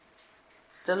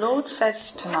The Lord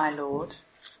says to my Lord,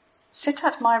 "Sit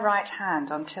at my right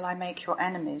hand until I make your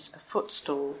enemies a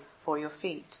footstool for your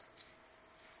feet."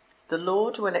 The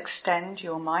Lord will extend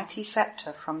your mighty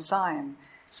scepter from Zion,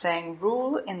 saying,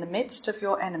 "Rule in the midst of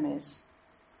your enemies."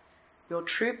 Your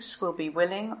troops will be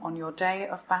willing on your day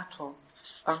of battle.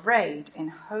 Arrayed in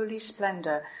holy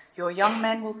splendor, your young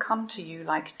men will come to you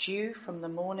like dew from the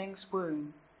morning's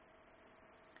womb.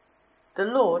 The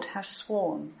Lord has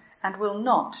sworn and will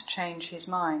not change his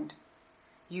mind.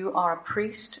 You are a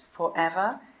priest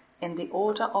forever in the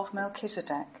order of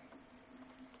Melchizedek.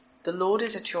 The Lord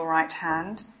is at your right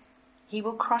hand. He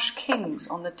will crush kings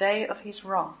on the day of his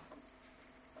wrath.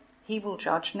 He will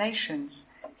judge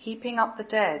nations, heaping up the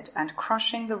dead and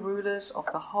crushing the rulers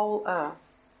of the whole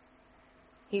earth.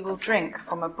 He will drink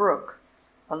from a brook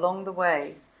along the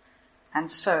way, and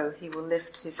so he will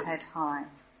lift his head high.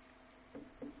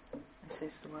 This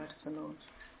is the word of the Lord.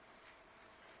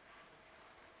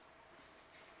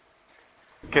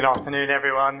 Good afternoon,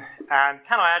 everyone. And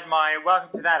can I add my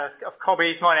welcome to that of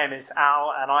Cobby's? My name is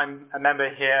Al, and I'm a member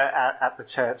here at the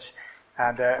church.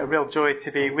 And a real joy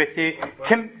to be with you.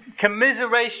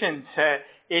 Commiserations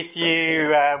if you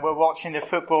were watching the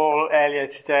football earlier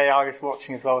today. I was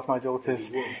watching as well with my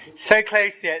daughters. So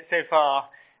close yet so far.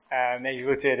 Maybe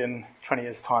we'll do it in 20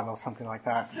 years' time or something like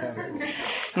that.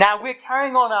 Now, we're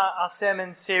carrying on our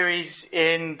sermon series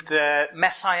in the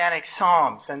Messianic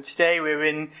Psalms. And today we're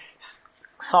in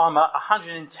Psalm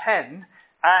 110,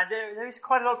 and there is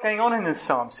quite a lot going on in this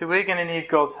psalm, so we're going to need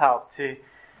God's help to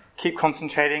keep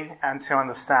concentrating and to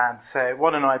understand. So why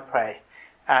don't I pray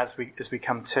as we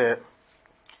come to it?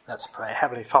 Let's pray.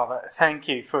 Heavenly Father, thank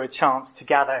you for a chance to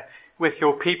gather with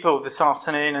your people this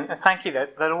afternoon, and thank you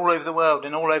that all over the world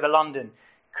and all over London,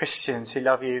 Christians who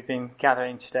love you have been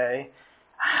gathering today.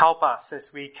 Help us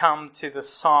as we come to the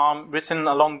psalm written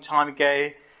a long time ago,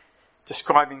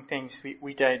 describing things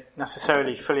we don't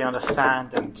necessarily fully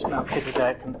understand, and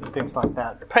Melchizedek and things like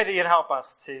that. I pray that you'd help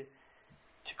us to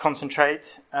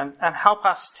concentrate and help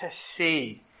us to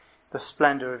see the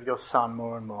splendour of your Son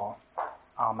more and more.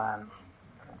 Amen.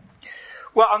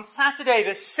 Well, on Saturday,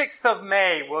 the 6th of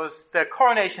May, was the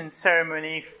coronation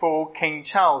ceremony for King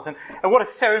Charles. And what a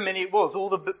ceremony it was. All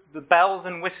the bells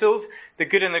and whistles, the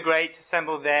good and the great,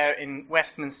 assembled there in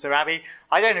Westminster Abbey.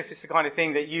 I don't know if it's the kind of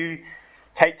thing that you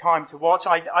take time to watch.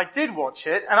 I did watch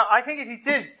it, and I think if you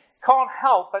did, can't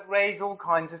help but raise all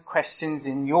kinds of questions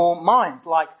in your mind,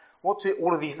 like what do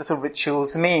all of these little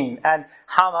rituals mean, and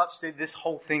how much did this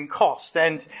whole thing cost,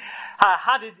 and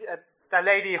how did the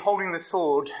lady holding the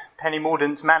sword, Penny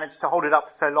Mordaunt, manage to hold it up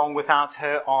for so long without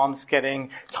her arms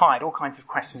getting tied, all kinds of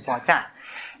questions like that.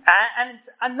 And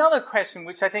another question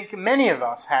which I think many of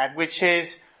us had, which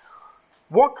is,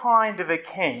 what kind of a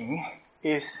king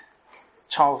is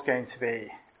Charles going to be?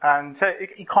 And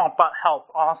you can't but help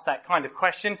ask that kind of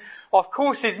question. Of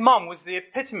course, his mum was the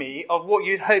epitome of what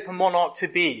you'd hope a monarch to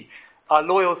be, a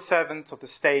loyal servant of the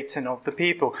state and of the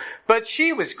people. But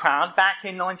she was crowned back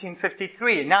in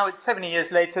 1953, and now it's 70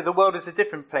 years later, the world is a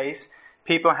different place.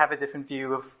 People have a different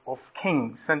view of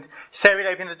kings. And so it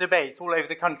opened a debate all over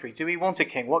the country. Do we want a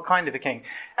king? What kind of a king?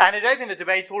 And it opened a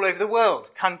debate all over the world.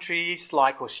 Countries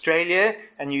like Australia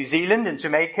and New Zealand and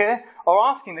Jamaica are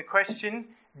asking the question,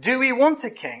 do we want a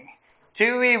king?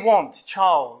 Do we want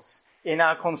Charles in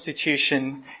our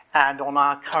constitution and on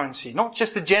our currency? Not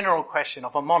just the general question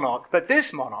of a monarch, but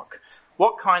this monarch.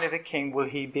 What kind of a king will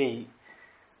he be?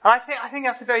 And I think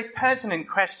that's a very pertinent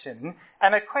question,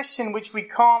 and a question which we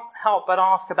can't help but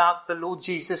ask about the Lord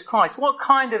Jesus Christ. What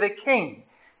kind of a king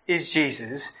is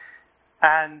Jesus,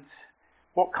 and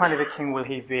what kind of a king will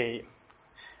he be?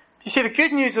 You see, the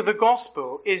good news of the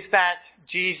gospel is that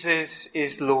Jesus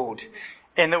is Lord.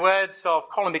 In the words of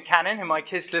Colin Buchanan, who my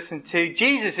kids listen to,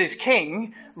 Jesus is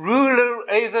king, ruler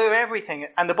over everything.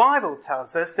 And the Bible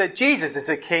tells us that Jesus is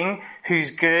a king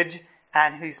who's good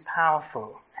and who's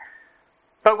powerful.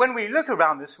 But when we look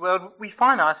around this world, we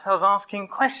find ourselves asking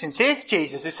questions. If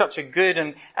Jesus is such a good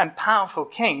and powerful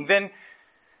king, then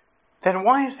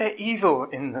why is there evil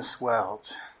in this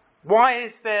world? Why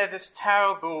is there this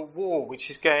terrible war which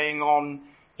is going on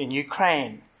in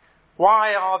Ukraine?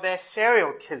 Why are there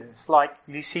serial killers like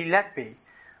Lucy Letby?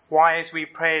 Why, as we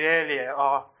prayed earlier,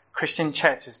 our Christian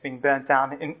church is being burnt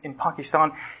down in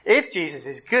Pakistan? If Jesus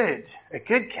is good, a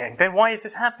good king, then why is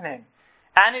this happening?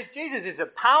 And if Jesus is a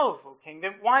powerful king,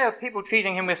 then why are people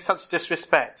treating him with such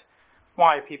disrespect?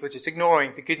 Why are people just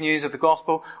ignoring the good news of the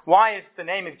gospel? Why is the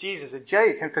name of Jesus a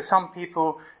joke and for some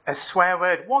people a swear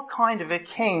word? What kind of a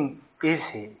king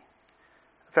is he?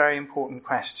 A very important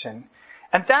question.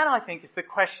 And that, I think, is the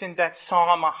question that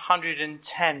Psalm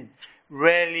 110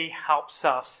 really helps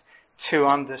us to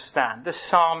understand. The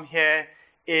psalm here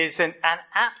is an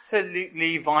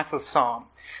absolutely vital psalm.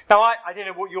 Now, I don't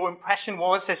know what your impression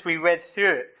was as we read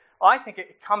through it. I think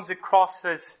it comes across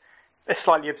as a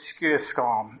slightly obscure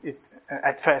psalm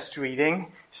at first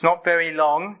reading. It's not very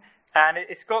long, and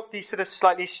it's got these sort of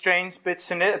slightly strange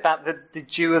bits in it about the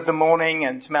dew of the morning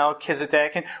and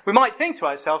Melchizedek. And we might think to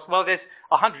ourselves, well, there's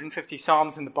 150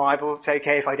 psalms in the Bible. It's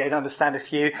okay if I don't understand a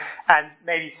few. And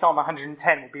maybe Psalm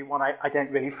 110 will be one I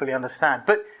don't really fully understand.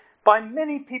 But by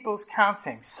many people's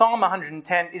counting, Psalm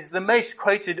 110 is the most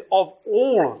quoted of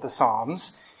all of the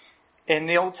Psalms in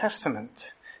the Old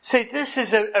Testament. So this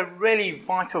is a really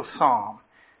vital psalm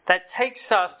that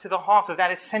takes us to the heart of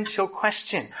that essential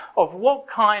question of what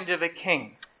kind of a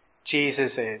king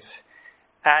Jesus is.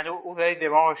 And although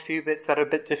there are a few bits that are a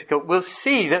bit difficult, we'll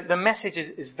see that the message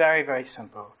is very, very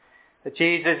simple. That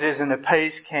Jesus is an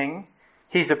opposed king,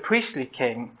 he's a priestly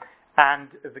king, and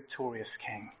a victorious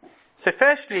king. So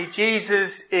firstly,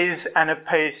 Jesus is an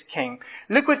opposed king.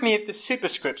 Look with me at the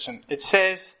superscription. It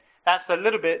says, that's a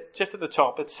little bit just at the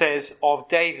top, it says, of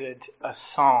David, a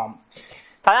psalm.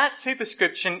 Now that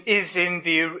superscription is in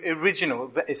the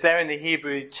original, it's there in the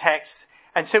Hebrew text.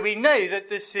 And so we know that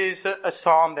this is a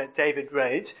psalm that David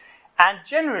wrote. And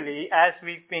generally, as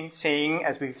we've been seeing,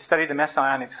 as we've studied the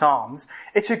Messianic Psalms,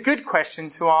 it's a good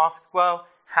question to ask, well,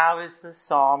 how is the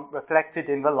psalm reflected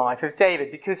in the life of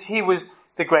David? Because he was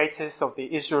the greatest of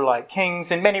the Israelite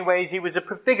kings. In many ways, he was a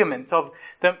prefigurement of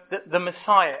the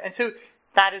Messiah. And so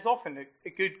that is often a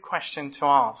good question to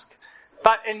ask.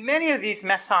 But in many of these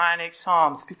Messianic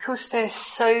Psalms, because they're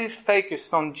so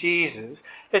focused on Jesus,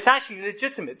 it's actually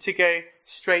legitimate to go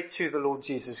straight to the Lord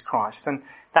Jesus Christ. And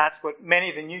that's what many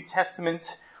of the New Testament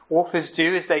authors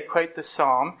do, is they quote the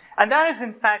Psalm. And that is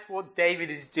in fact what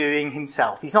David is doing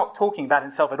himself. He's not talking about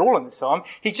himself at all in the Psalm.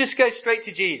 He just goes straight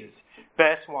to Jesus.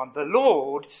 Verse 1, the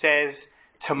Lord says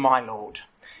to my Lord.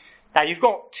 Now you've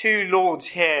got two Lords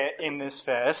here in this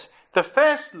verse. The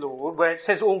first Lord, where it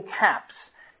says all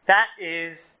caps, that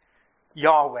is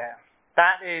Yahweh.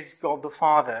 That is God the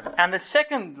Father. And the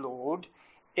second Lord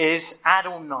is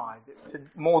Adonai. It's a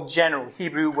more general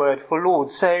Hebrew word for Lord.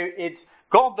 So it's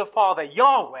God the Father,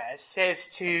 Yahweh,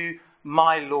 says to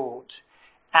my Lord.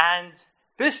 And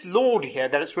this Lord here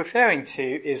that it's referring to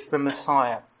is the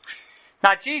Messiah.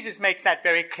 Now, Jesus makes that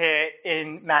very clear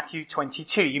in Matthew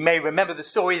 22. You may remember the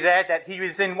story there that he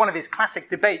was in one of his classic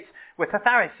debates with the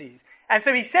Pharisees. And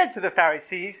so he said to the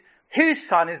Pharisees, whose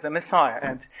son is the Messiah?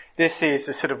 And this is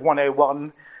a sort of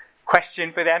 101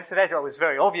 question for them. So their job was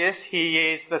very obvious. He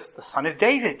is the son of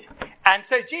David. And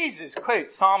so Jesus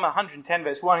quotes Psalm 110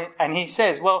 verse 1, and he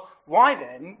says, well, why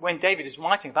then, when David is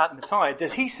writing about the Messiah,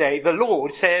 does he say, the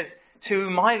Lord says to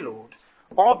my Lord?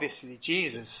 Obviously,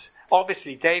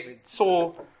 David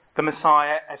saw the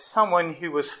Messiah as someone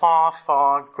who was far,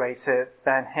 far greater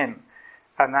than him.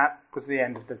 And that was the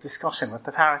end of the discussion with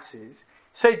the Pharisees.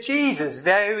 So Jesus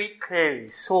very clearly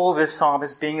saw this psalm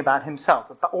as being about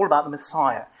himself, all about the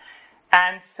Messiah.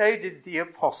 And so did the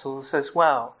apostles as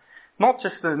well. Not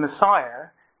just the Messiah,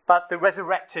 but the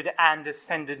resurrected and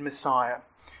ascended Messiah.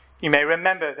 You may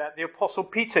remember that the apostle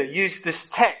Peter used this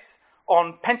text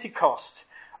on Pentecost.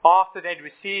 After they'd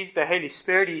received the Holy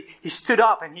Spirit, he stood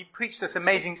up and he preached this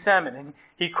amazing sermon. And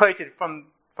he quoted from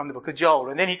the book of Joel.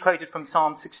 And then he quoted from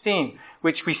Psalm 16,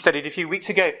 which we studied a few weeks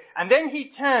ago. And then he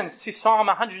turns to Psalm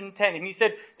 110 and he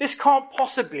said, this can't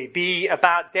possibly be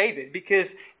about David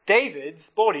because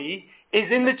David's body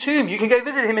is in the tomb. You can go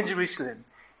visit him in Jerusalem.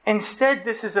 Instead,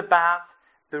 this is about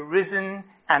the risen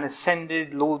and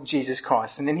ascended Lord Jesus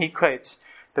Christ. And then he quotes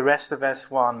the rest of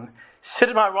verse 1. Sit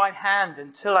at my right hand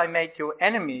until I make your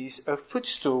enemies a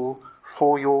footstool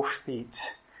for your feet.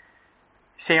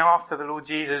 See, after the Lord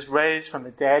Jesus rose from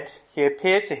the dead, he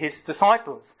appeared to his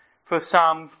disciples for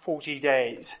some 40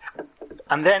 days.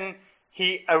 And then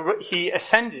he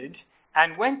ascended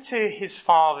and went to his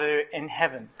Father in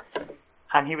heaven.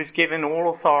 And he was given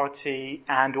all authority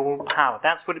and all power.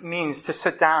 That's what it means to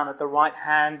sit down at the right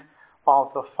hand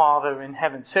of the Father in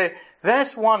heaven. So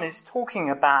verse 1 is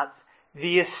talking about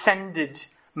the ascended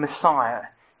Messiah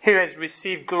who has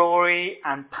received glory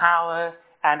and power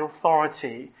and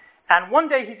authority. And one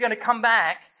day he's going to come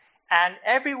back and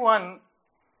everyone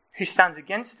who stands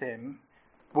against him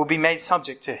will be made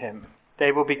subject to him.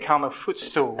 They will become a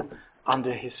footstool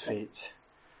under his feet.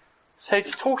 So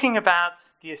it's talking about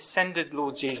the ascended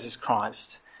Lord Jesus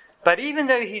Christ. But even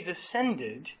though he's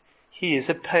ascended, he is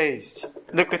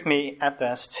opposed. Look with me at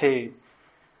verse 2.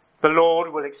 The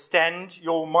Lord will extend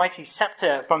your mighty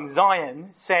scepter from Zion,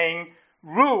 saying,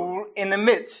 rule in the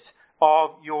midst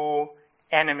of your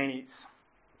enemies.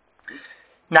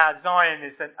 Now, Zion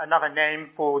is another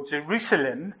name for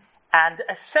Jerusalem, and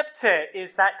a scepter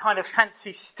is that kind of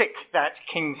fancy stick that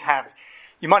kings have.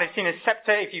 You might have seen a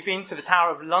scepter if you've been to the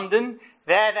Tower of London.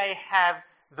 There they have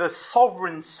the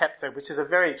sovereign scepter, which is a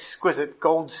very exquisite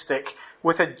gold stick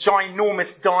with a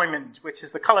ginormous diamond, which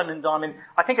is the Cullinan diamond.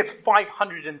 I think it's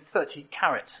 530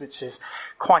 carats, which is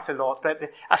quite a lot.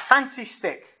 But a fancy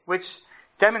stick, which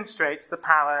demonstrates the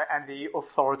power and the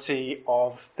authority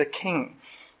of the king.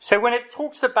 So when it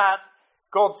talks about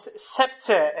God's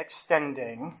scepter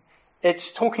extending,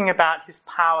 it's talking about his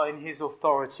power and his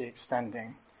authority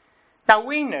extending. Now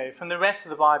we know from the rest of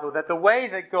the Bible that the way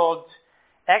that God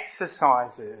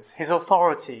exercises his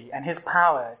authority and his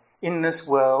power in this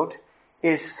world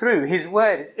is through his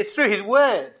word. It's through his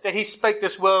word that he spoke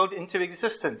this world into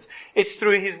existence. It's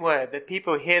through his word that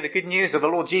people hear the good news of the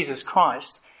Lord Jesus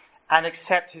Christ and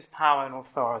accept his power and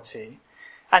authority.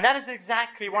 And that is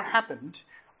exactly what happened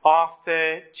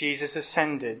after Jesus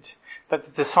ascended, that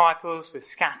the disciples were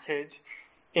scattered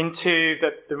into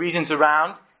the regions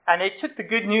around, and they took the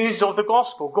good news of the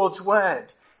gospel, God's word.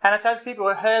 And it's as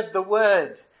people heard the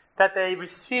word that they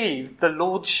received the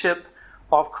lordship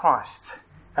of Christ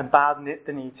and bowed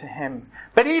the knee to him.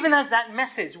 But even as that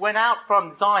message went out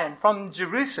from Zion, from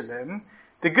Jerusalem,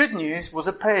 the good news was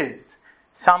opposed.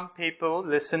 Some people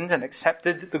listened and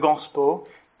accepted the gospel,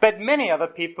 but many other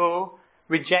people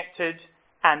rejected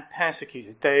and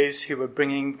persecuted those who were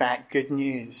bringing that good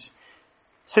news.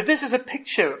 So this is a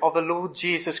picture of the Lord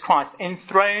Jesus Christ,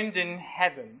 enthroned in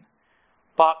heaven,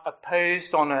 but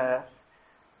opposed on earth.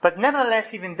 But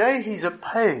nevertheless, even though he's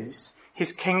opposed,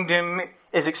 his kingdom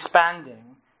is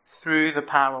expanding through the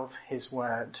power of his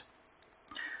word.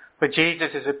 But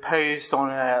Jesus is opposed on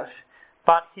earth,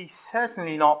 but he's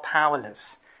certainly not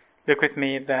powerless. Look with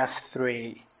me at verse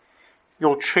 3.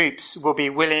 Your troops will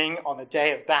be willing on the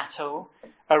day of battle,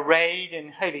 arrayed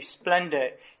in holy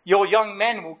splendor. Your young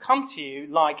men will come to you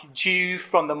like dew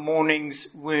from the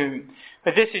morning's womb.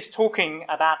 But this is talking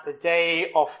about the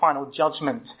day of final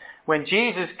judgment, when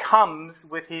Jesus comes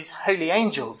with his holy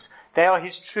angels. They are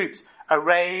his troops,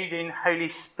 arrayed in holy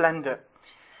splendor.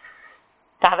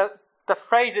 Now, the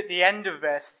phrase at the end of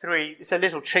verse 3 is a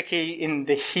little tricky in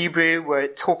the Hebrew, where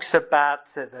it talks about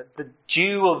the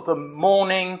dew of the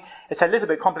morning. It's a little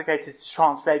bit complicated to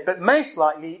translate, but most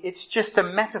likely it's just a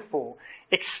metaphor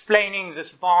explaining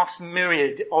this vast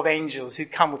myriad of angels who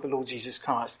come with the Lord Jesus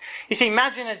Christ. You see,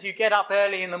 imagine as you get up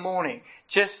early in the morning,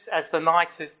 just as the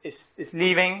night is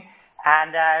leaving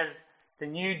and as the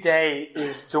new day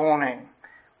is dawning.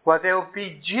 Well, there will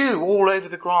be dew all over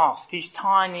the grass, these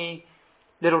tiny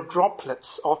little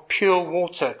droplets of pure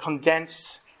water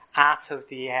condensed out of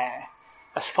the air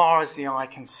as far as the eye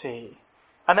can see.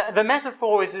 And the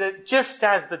metaphor is that just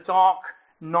as the dark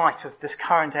night of this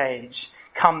current age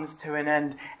comes to an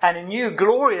end and a new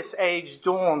glorious age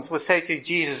dawns, well, so too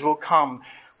Jesus will come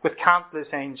with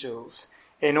countless angels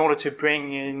in order to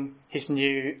bring in his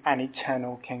new and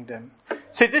eternal kingdom.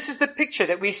 So this is the picture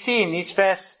that we see in these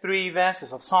first 3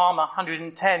 verses of Psalm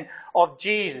 110 of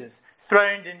Jesus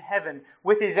throned in heaven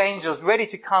with his angels ready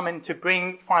to come in to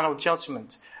bring final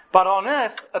judgment, but on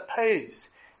earth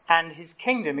opposed, and his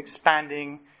kingdom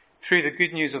expanding through the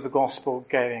good news of the gospel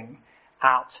going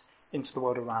out into the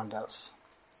world around us.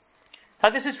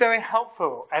 Now this is very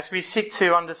helpful as we seek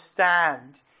to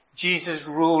understand Jesus'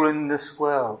 rule in this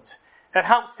world. It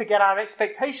helps to get our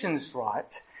expectations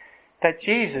right, that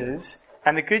Jesus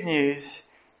and the good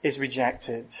news is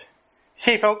rejected.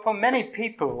 See, for many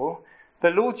people, the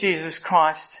Lord Jesus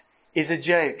Christ is a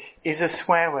joke, is a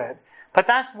swear word. But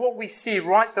that's what we see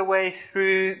right the way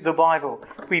through the Bible.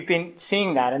 We've been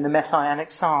seeing that in the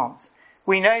Messianic Psalms.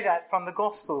 We know that from the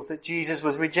Gospels that Jesus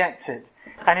was rejected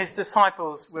and his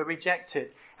disciples were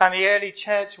rejected and the early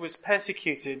church was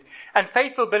persecuted and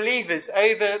faithful believers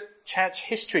over church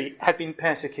history had been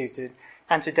persecuted,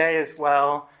 and today as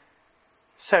well,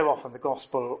 so often the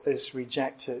gospel is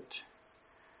rejected.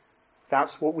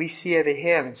 That's what we see over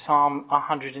here in Psalm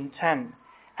 110.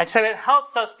 And so it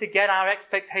helps us to get our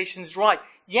expectations right.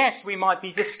 Yes, we might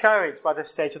be discouraged by the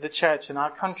state of the church in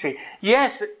our country.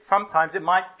 Yes, sometimes it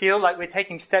might feel like we're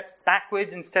taking steps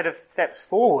backwards instead of steps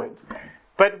forward.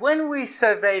 But when we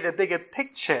survey the bigger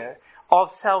picture of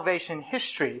salvation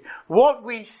history, what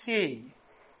we see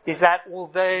is that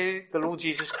although the Lord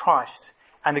Jesus Christ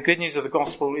and the good news of the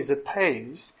gospel is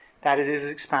opposed, that it is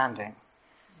expanding.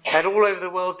 That all over the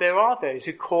world there are those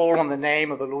who call on the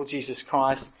name of the Lord Jesus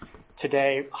Christ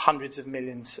today, hundreds of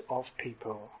millions of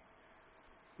people.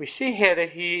 We see here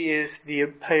that he is the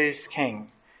opposed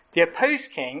king. The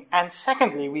opposed king, and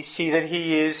secondly, we see that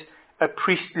he is a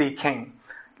priestly king.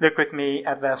 Look with me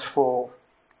at verse 4.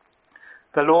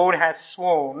 The Lord has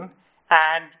sworn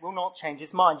and will not change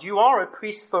his mind. You are a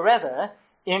priest forever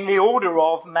in the order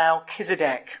of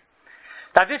Melchizedek.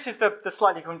 Now, this is the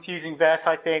slightly confusing verse,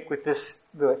 I think, with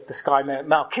this guy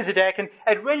Melchizedek, and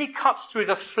it really cuts through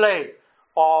the flow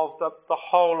of the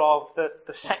whole of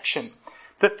the section.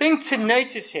 The thing to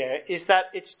notice here is that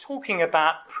it's talking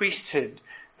about priesthood.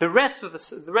 The rest of the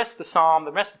psalm,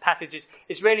 the rest of the passage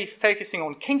is really focusing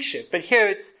on kingship, but here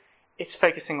it's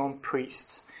focusing on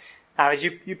priests. Now, as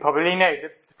you probably know,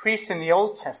 the priests in the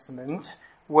Old Testament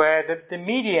were the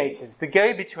mediators, the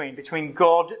go-between between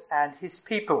God and his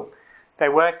people. They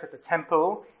worked at the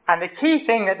temple, and the key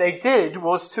thing that they did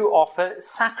was to offer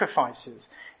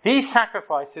sacrifices. These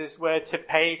sacrifices were to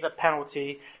pay the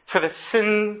penalty for the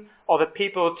sins of the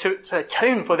people, to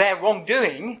atone for their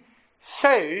wrongdoing,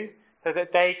 so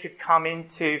that they could come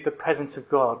into the presence of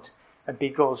God and be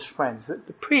God's friends.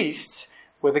 The priests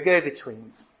were the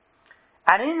go-betweens.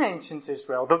 And in ancient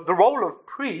Israel, the role of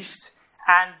priest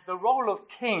and the role of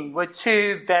king were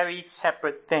two very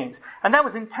separate things. And that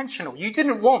was intentional. You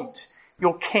didn't want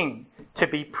your king to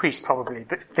be priest, probably.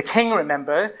 The king,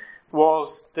 remember,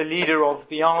 was the leader of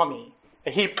the army.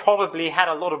 He probably had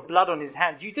a lot of blood on his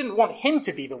hands. You didn't want him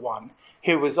to be the one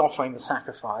who was offering the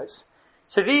sacrifice.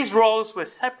 So these roles were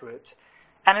separate.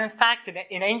 And in fact,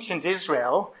 in ancient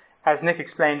Israel, as Nick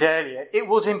explained earlier, it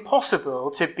was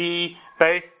impossible to be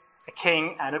both a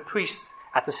king and a priest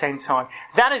at the same time.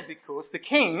 That is because the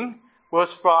king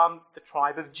was from the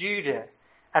tribe of Judah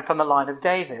and from the line of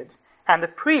David. And the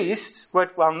priests were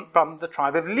from the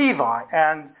tribe of Levi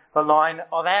and the line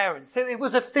of Aaron. So it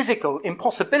was a physical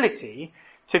impossibility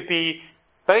to be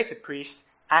both a priest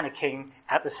and a king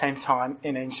at the same time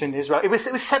in ancient Israel. It was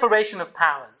separation of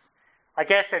powers. I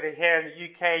guess over here in the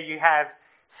UK you have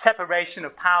separation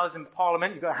of powers in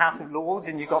Parliament. You've got a House of Lords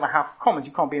and you've got the House of Commons.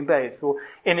 You can't be in both. Or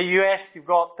in the US you've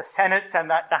got the Senate and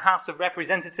the House of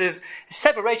Representatives.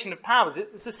 Separation of powers.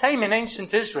 It was the same in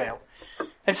ancient Israel.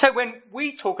 And so when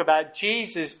we talk about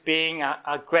Jesus being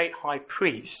a great high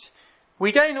priest,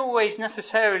 we don't always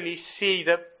necessarily see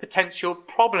the potential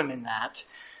problem in that.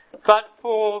 But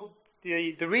for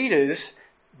the readers,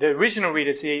 the original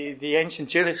readers, the ancient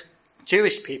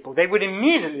Jewish people, they would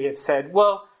immediately have said,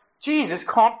 well, Jesus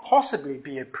can't possibly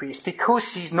be a priest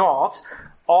because he's not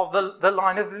of the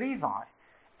line of Levi.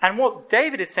 And what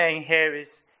David is saying here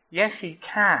is, yes, he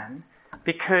can,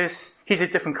 because he's a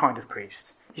different kind of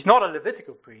priest. He's not a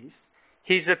Levitical priest.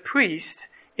 He's a priest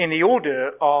in the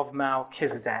order of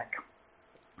Melchizedek.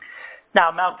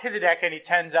 Now, Melchizedek only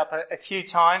turns up a few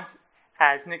times.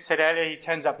 As Nick said earlier, he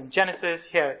turns up in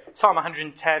Genesis, here, Psalm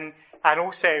 110, and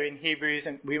also in Hebrews,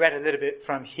 and we read a little bit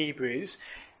from Hebrews.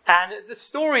 And the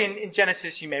story in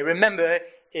Genesis, you may remember,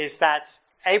 is that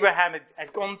Abraham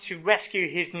had gone to rescue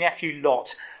his nephew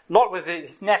Lot. Lot was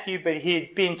his nephew, but he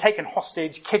had been taken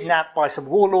hostage, kidnapped by some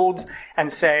warlords, and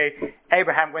so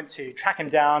Abraham went to track him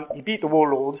down. He beat the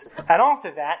warlords, and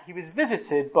after that, he was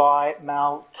visited by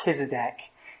Melchizedek.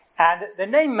 And the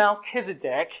name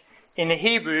Melchizedek, in the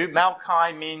Hebrew,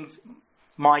 Malchi means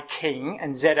my king,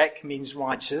 and Zedek means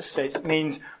righteous, so it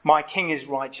means my king is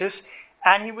righteous.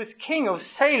 And he was king of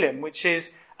Salem, which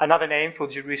is another name for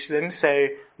Jerusalem, so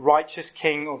righteous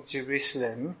king of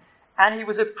Jerusalem. And he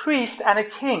was a priest and a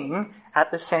king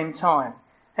at the same time.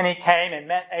 And he came and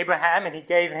met Abraham, and he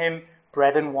gave him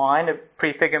bread and wine, a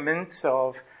prefigurement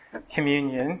of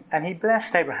communion, and he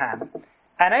blessed Abraham.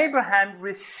 And Abraham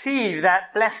received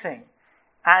that blessing.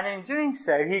 And in doing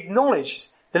so, he acknowledged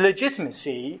the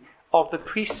legitimacy of the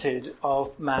priesthood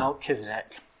of Melchizedek.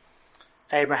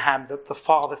 Abraham, the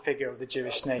father figure of the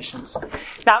Jewish nations.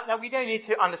 Now, we don't need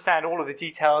to understand all of the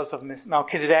details of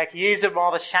Melchizedek. He is a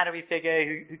rather shadowy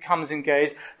figure who comes and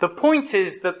goes. The point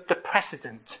is that the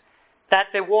precedent, that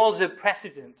there was a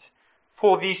precedent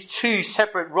for these two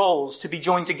separate roles to be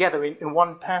joined together in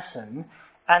one person,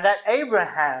 and that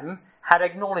Abraham had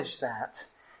acknowledged that.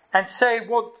 And so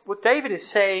what David is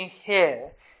saying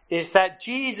here is that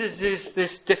Jesus is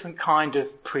this different kind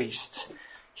of priest.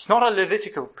 He's not a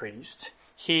Levitical priest.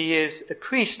 He is a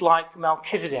priest like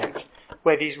Melchizedek,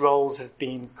 where these roles have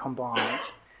been combined.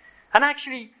 And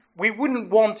actually, we wouldn't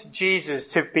want Jesus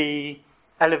to be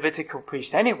a Levitical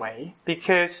priest anyway,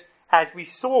 because as we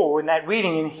saw in that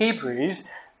reading in Hebrews,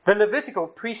 the Levitical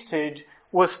priesthood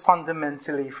was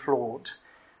fundamentally flawed.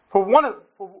 For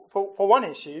one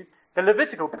issue, the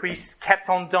Levitical priests kept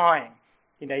on dying.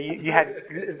 You know, you had,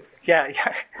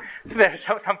 there's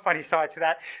some funny side to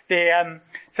that.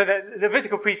 So the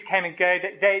Levitical priests came and go.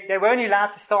 They were only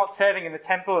allowed to start serving in the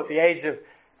temple at the age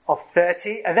of of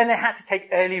 30, and then they had to take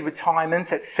early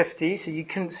retirement at 50, so you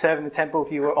couldn't serve in the temple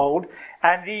if you were old.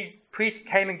 And these priests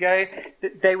came and go,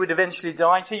 they would eventually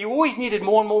die. So you always needed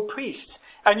more and more priests.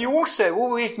 And you also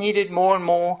always needed more and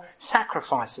more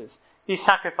sacrifices. These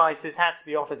sacrifices had to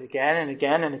be offered again and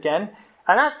again and again.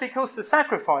 And that's because the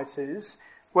sacrifices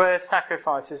were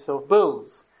sacrifices of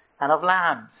bulls and of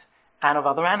lambs and of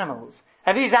other animals.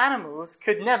 And these animals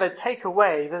could never take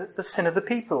away the sin of the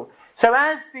people. So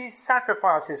as these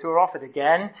sacrifices were offered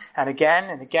again and again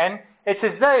and again, it's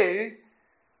as though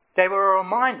they were a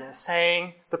reminder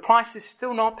saying, the price is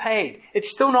still not paid. It's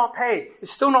still not paid.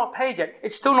 It's still not paid yet.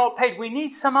 It's still not paid. We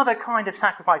need some other kind of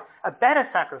sacrifice, a better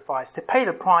sacrifice to pay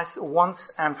the price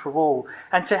once and for all.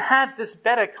 And to have this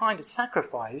better kind of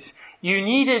sacrifice, you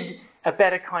needed a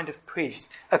better kind of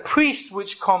priest. A priest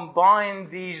which combined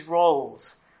these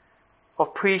roles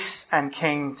of priest and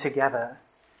king together.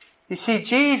 You see,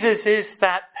 Jesus is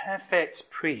that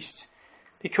perfect priest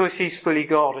because he's fully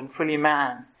God and fully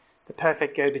man, the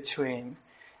perfect go-between.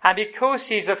 And because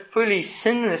he's a fully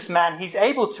sinless man, he's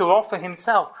able to offer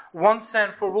himself once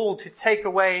and for all to take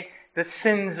away the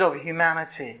sins of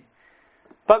humanity.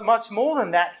 But much more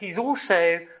than that, he's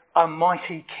also a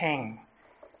mighty king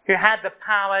who had the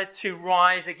power to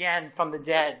rise again from the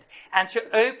dead and to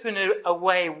open a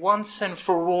way once and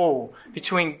for all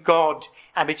between God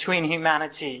and between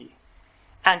humanity,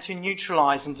 and to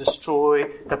neutralize and destroy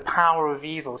the power of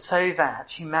evil so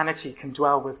that humanity can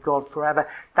dwell with God forever.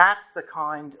 That's the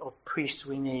kind of priest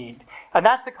we need. And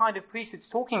that's the kind of priest it's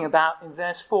talking about in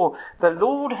verse 4. The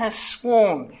Lord has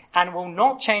sworn and will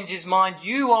not change his mind.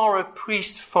 You are a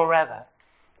priest forever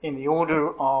in the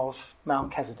order of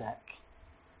Melchizedek.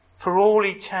 For all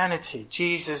eternity,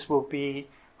 Jesus will be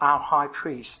our high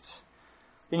priest.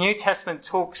 The New Testament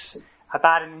talks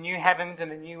about in the new heavens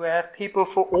and the new earth, people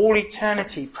for all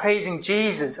eternity praising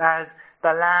Jesus as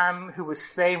the Lamb who was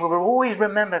slain. We will always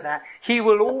remember that. He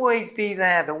will always be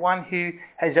there, the one who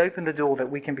has opened the door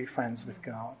that we can be friends with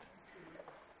God.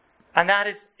 And that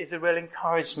is a real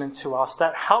encouragement to us.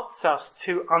 That helps us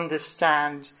to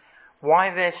understand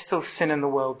why there's still sin in the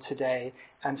world today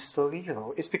and still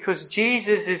evil. It's because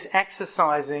Jesus is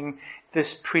exercising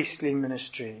this priestly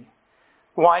ministry.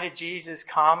 Why did Jesus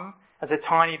come as a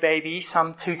tiny baby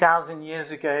some 2,000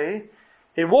 years ago?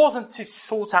 It wasn't to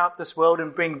sort out this world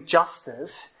and bring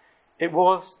justice. It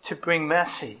was to bring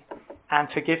mercy and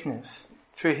forgiveness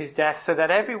through his death so that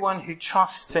everyone who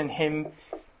trusts in him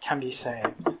can be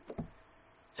saved.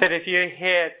 So if you're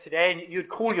here today and you'd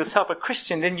call yourself a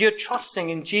Christian, then you're trusting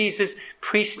in Jesus'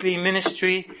 priestly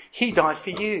ministry. He died for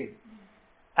you.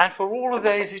 And for all of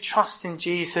those who trust in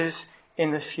Jesus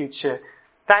in the future.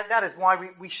 That is why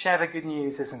we share the good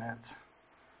news, isn't it?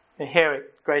 And here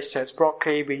at Grace Church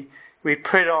Brockley, we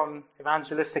put on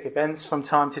evangelistic events from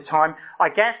time to time. I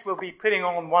guess we'll be putting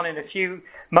on one in a few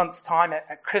months' time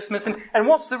at Christmas. And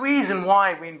what's the reason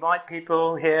why we invite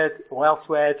people here or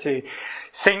elsewhere to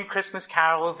sing Christmas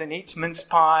carols and eat mince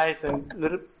pies and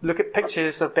look at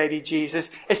pictures of baby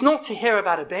Jesus? It's not to hear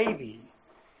about a baby,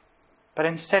 but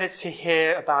instead it's to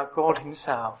hear about God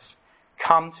himself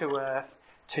come to earth,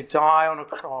 to die on a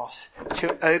cross,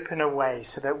 to open a way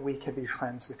so that we can be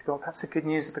friends with God. That's the good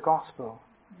news of the gospel.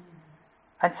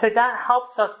 And so that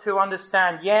helps us to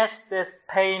understand, yes, there's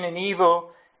pain and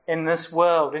evil in this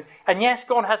world. And yes,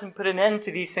 God hasn't put an end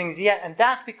to these things yet. And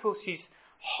that's because he's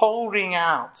holding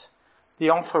out the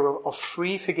offer of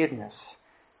free forgiveness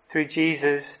through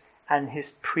Jesus and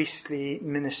his priestly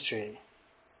ministry.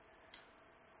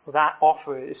 Well, that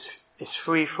offer is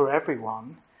free for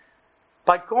everyone.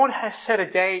 But God has set a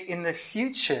day in the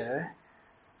future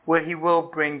where he will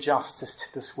bring justice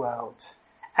to this world.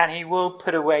 And he will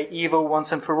put away evil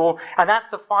once and for all. And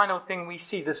that's the final thing we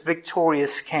see, this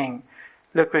victorious king.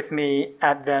 Look with me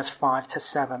at verse 5 to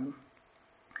 7.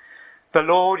 The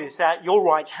Lord is at your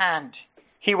right hand.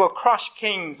 He will crush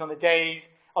kings on the day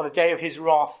of his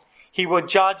wrath. He will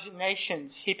judge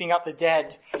nations, heaping up the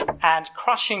dead and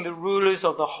crushing the rulers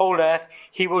of the whole earth.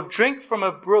 He will drink from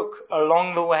a brook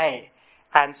along the way,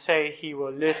 and so he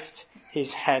will lift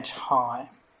his head high.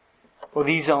 Well,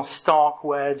 these are stark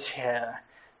words here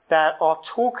that are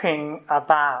talking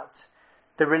about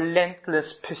the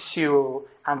relentless pursuit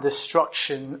and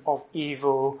destruction of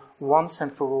evil once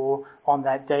and for all on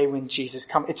that day when Jesus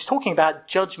comes. It's talking about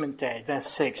Judgment Day, verse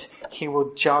 6. He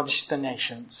will judge the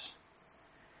nations.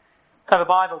 Now, the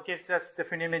Bible gives us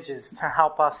different images to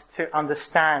help us to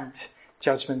understand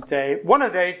Judgment Day. One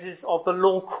of those is of the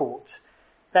law court.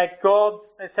 That God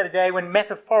has set a day when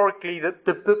metaphorically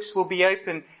the books will be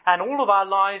open and all of our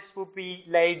lives will be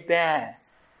laid bare.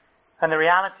 And the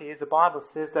reality is the Bible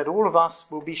says that all of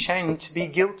us will be shown to be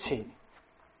guilty.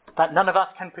 that none of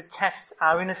us can protest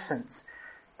our innocence,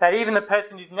 that even the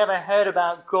person who's never heard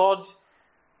about God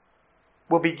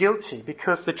will be guilty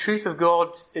because the truth of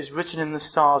God is written in the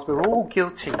stars. We're all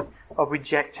guilty of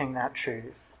rejecting that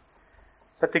truth.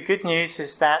 But the good news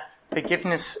is that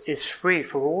forgiveness is free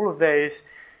for all of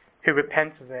those who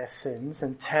repent of their sins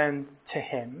and turn to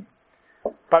him.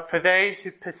 But for those who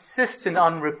persist in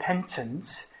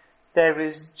unrepentance, there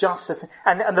is justice.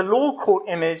 And the law court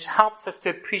image helps us to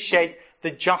appreciate the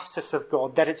justice of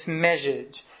God, that it's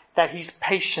measured, that he's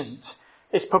patient,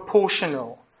 it's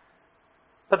proportional.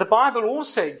 But the Bible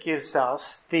also gives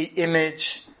us the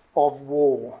image of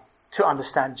war to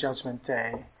understand Judgment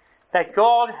Day. That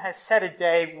God has set a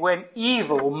day when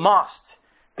evil must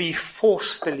be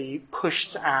forcefully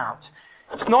pushed out.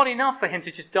 It's not enough for him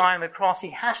to just die on the cross.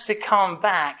 He has to come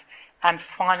back and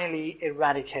finally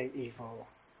eradicate evil.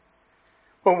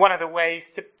 Well, one of the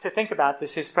ways to think about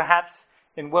this is perhaps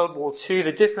in World War II,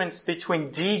 the difference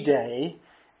between D-Day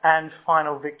and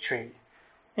final victory.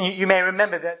 You may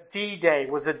remember that D-Day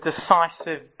was a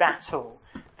decisive battle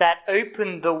that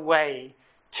opened the way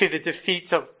to the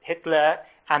defeat of Hitler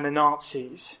and the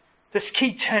Nazis. This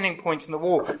key turning point in the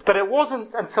war. But it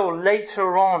wasn't until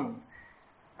later on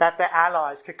that the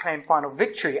Allies could claim final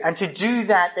victory. And to do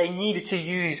that, they needed to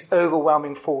use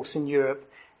overwhelming force in Europe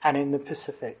and in the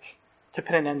Pacific to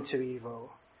put an end to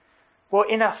evil. Well,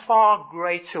 in a far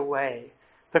greater way,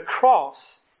 the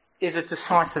cross is a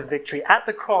decisive victory. At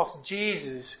the cross,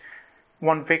 Jesus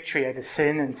won victory over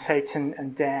sin and Satan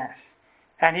and death.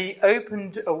 And he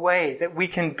opened a way that we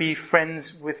can be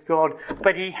friends with God.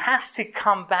 But he has to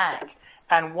come back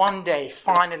and one day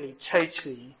finally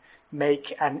totally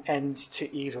make an end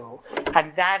to evil.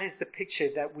 And that is the picture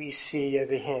that we see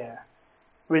over here.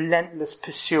 Relentless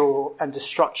pursuit and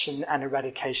destruction and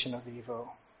eradication of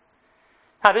evil.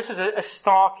 Now, this is a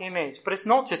stark image, but it's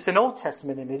not just an Old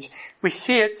Testament image. We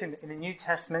see it in the New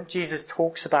Testament. Jesus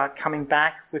talks about coming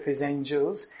back with his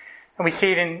angels. And we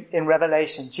see it in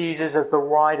Revelation. Jesus as the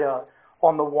rider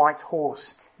on the white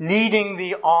horse, leading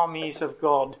the armies of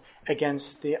God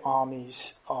against the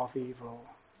armies of evil.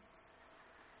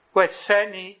 Well, it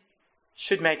certainly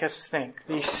should make us think.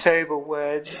 These sober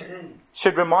words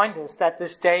should remind us that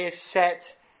this day is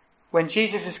set when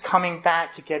Jesus is coming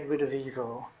back to get rid of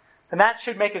evil. And that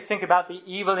should make us think about the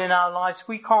evil in our lives.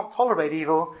 We can't tolerate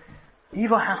evil.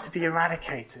 Evil has to be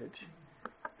eradicated.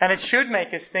 And it should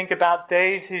make us think about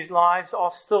those whose lives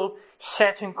are still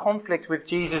set in conflict with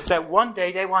Jesus, that one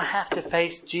day they will have to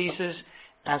face Jesus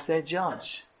as their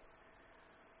judge.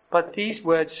 But these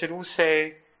words should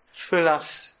also fill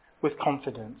us with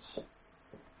confidence.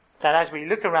 That as we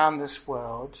look around this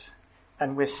world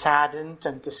and we're saddened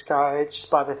and discouraged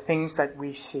by the things that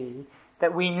we see,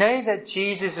 that we know that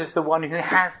Jesus is the one who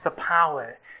has the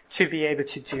power to be able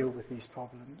to deal with these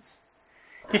problems.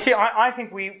 You see, I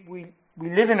think we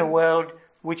live in a world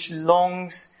which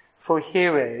longs for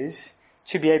heroes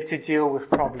to be able to deal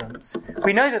with problems.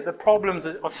 We know that the problems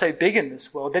are so big in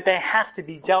this world that they have to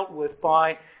be dealt with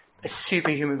by a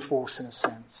superhuman force in a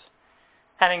sense.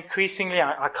 And increasingly,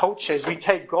 our culture, as we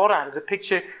take God out of the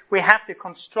picture, we have to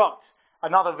construct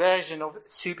another version of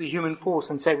superhuman force.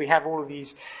 And so we have all of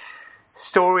these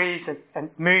stories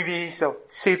and movies of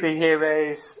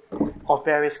superheroes of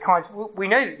various kinds. We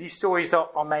know that these stories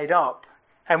are made up.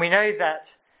 And we know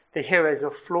that the heroes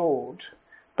are flawed.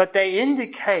 But they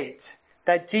indicate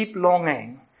that deep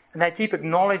longing and that deep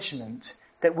acknowledgement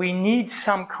that we need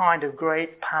some kind of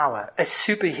great power, a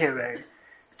superhero,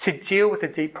 to deal with the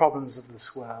deep problems of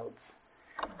this world.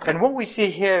 And what we see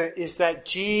here is that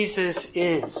Jesus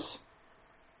is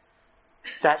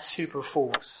that super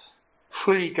force,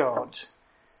 fully God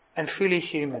and fully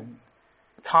human,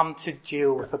 come to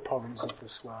deal with the problems of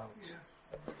this world.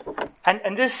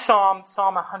 And this psalm,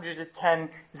 Psalm 110,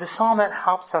 is a psalm that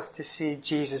helps us to see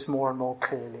Jesus more and more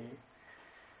clearly.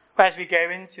 As we go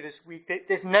into this week,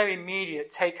 there's no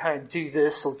immediate take home, do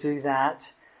this or do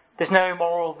that. There's no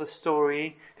moral of the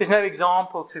story. There's no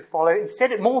example to follow.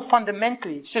 Instead, more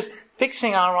fundamentally, it's just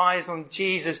fixing our eyes on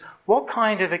Jesus. What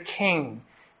kind of a king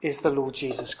is the Lord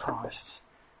Jesus Christ?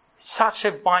 It's such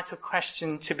a vital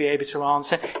question to be able to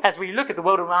answer as we look at the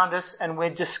world around us and we're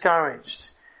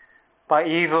discouraged by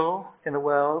evil in the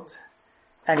world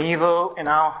and evil in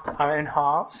our own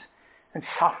hearts and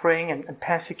suffering and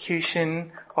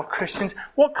persecution of Christians.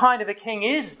 What kind of a king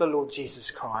is the Lord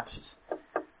Jesus Christ?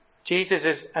 Jesus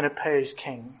is an opposed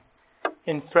king,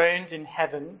 enthroned in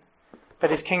heaven, but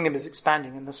his kingdom is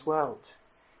expanding in this world.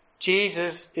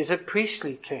 Jesus is a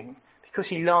priestly king because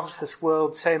he loves this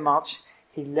world so much,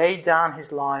 he laid down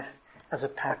his life as a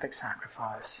perfect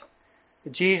sacrifice.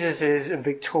 Jesus is a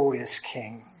victorious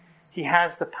king. He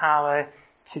has the power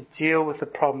to deal with the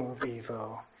problem of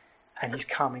evil, and he's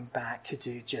coming back to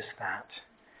do just that.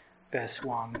 Verse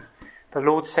 1. The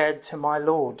Lord said to my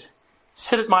Lord,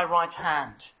 sit at my right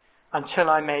hand until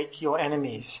I make your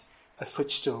enemies a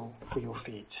footstool for your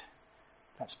feet.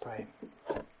 Let's pray.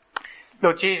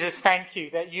 Lord Jesus, thank you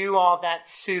that you are that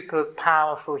super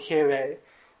powerful hero.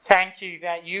 Thank you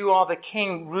that you are the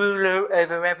king, ruler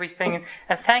over everything.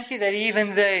 And thank you that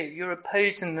even though you're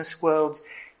opposed in this world,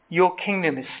 your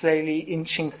kingdom is slowly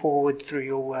inching forward through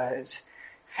your words.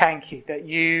 Thank you that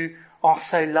you are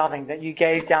so loving, that you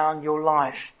gave down your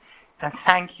life. And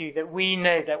thank you that we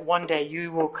know that one day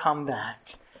you will come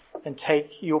back and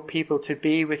take your people to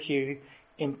be with you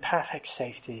in perfect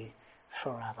safety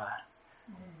forever.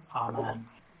 Amen.